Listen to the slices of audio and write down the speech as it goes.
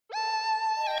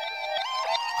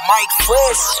Mike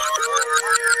Fresh,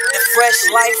 the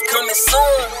FreshLife coming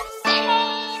soon.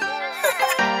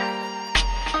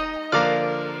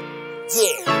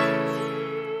 Yeah.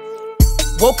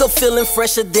 Woke up feeling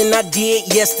fresher than I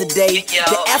did yesterday.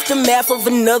 The aftermath of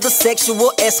another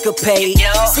sexual escapade.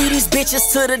 See these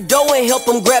bitches to the door and help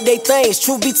them grab their things.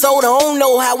 Truth be told, I don't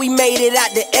know how we made it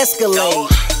out the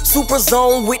Escalade. Super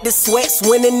zone with the sweats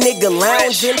when a nigga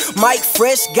lounging. Mike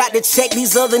Fresh got to check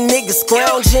these other niggas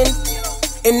scrounging.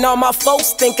 And all my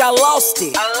folks think I lost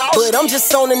it, but I'm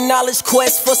just on a knowledge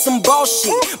quest for some boss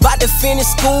shit. About to finish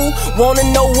school, wanna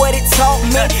know what it taught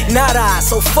me. Not I,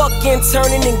 so fuck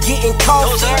interning and getting caught.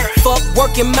 Fuck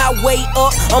working my way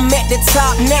up, I'm at the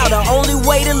top now. The only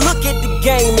way to look at the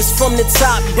game is from the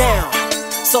top down.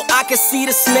 So I can see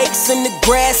the snakes in the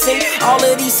grass and all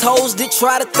of these hoes that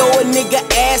try to throw a nigga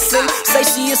ass in. Say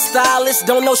she a stylist,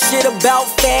 don't know shit about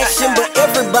fashion, but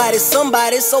everybody's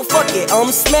somebody, so fuck it,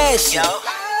 I'm smashing.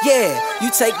 Yeah,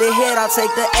 you take the head, I'll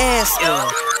take the ass in.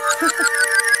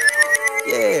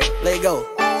 Yeah, let go.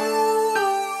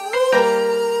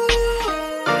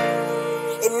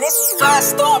 And this is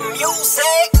Freestyle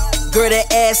music. Girl,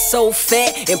 that ass so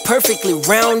fat and perfectly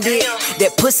rounded.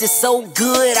 That pussy so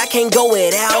good, I can't go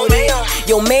without it.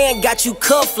 Your man got you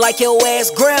cuffed like your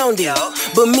ass grounded,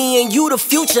 but me and you the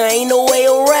future, ain't no way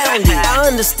around it. I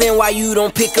understand why you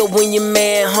don't pick up when your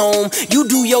man home. You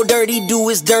do your dirty, do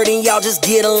his dirty, and y'all just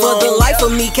get along. For the life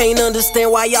of me, can't understand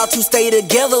why y'all two stay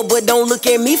together, but don't look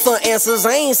at me for answers.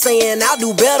 I ain't saying I'll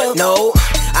do better. No,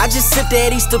 I just sip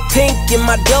that Easter pink in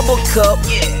my double cup.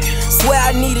 Swear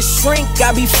I need a shrink,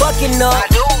 I be fucking up.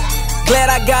 Glad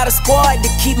I got a squad to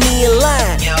keep me in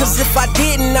line, cause if I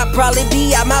didn't, I'd probably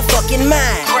be out my fucking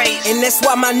mind. And that's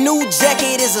why my new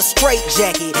jacket is a straight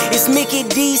jacket. It's Mickey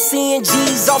D, and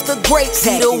G's off the great packet.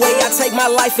 See the way I take my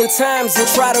life in times and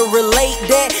try to relate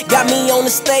that got me on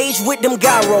the stage with them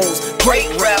gyros.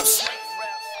 Great raps.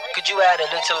 Could you add a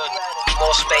little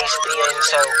more space at the end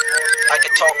so I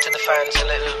could talk to the fans a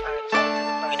little,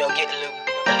 you know, get a little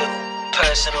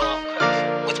personal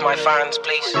with my fans,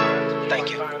 please? Thank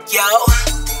you. Yo,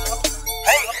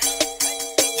 hey,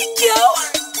 yo,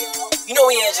 you know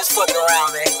we ain't just fucking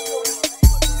around, man.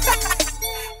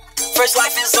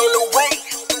 FreshLife is on the way.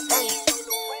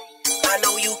 I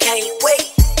know you can't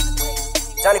wait.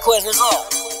 Johnny Question's on.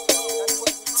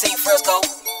 Team Fresco,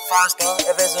 Freestyle,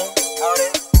 FSM, all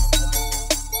that.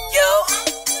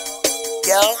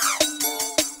 Yo,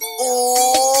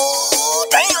 ooh.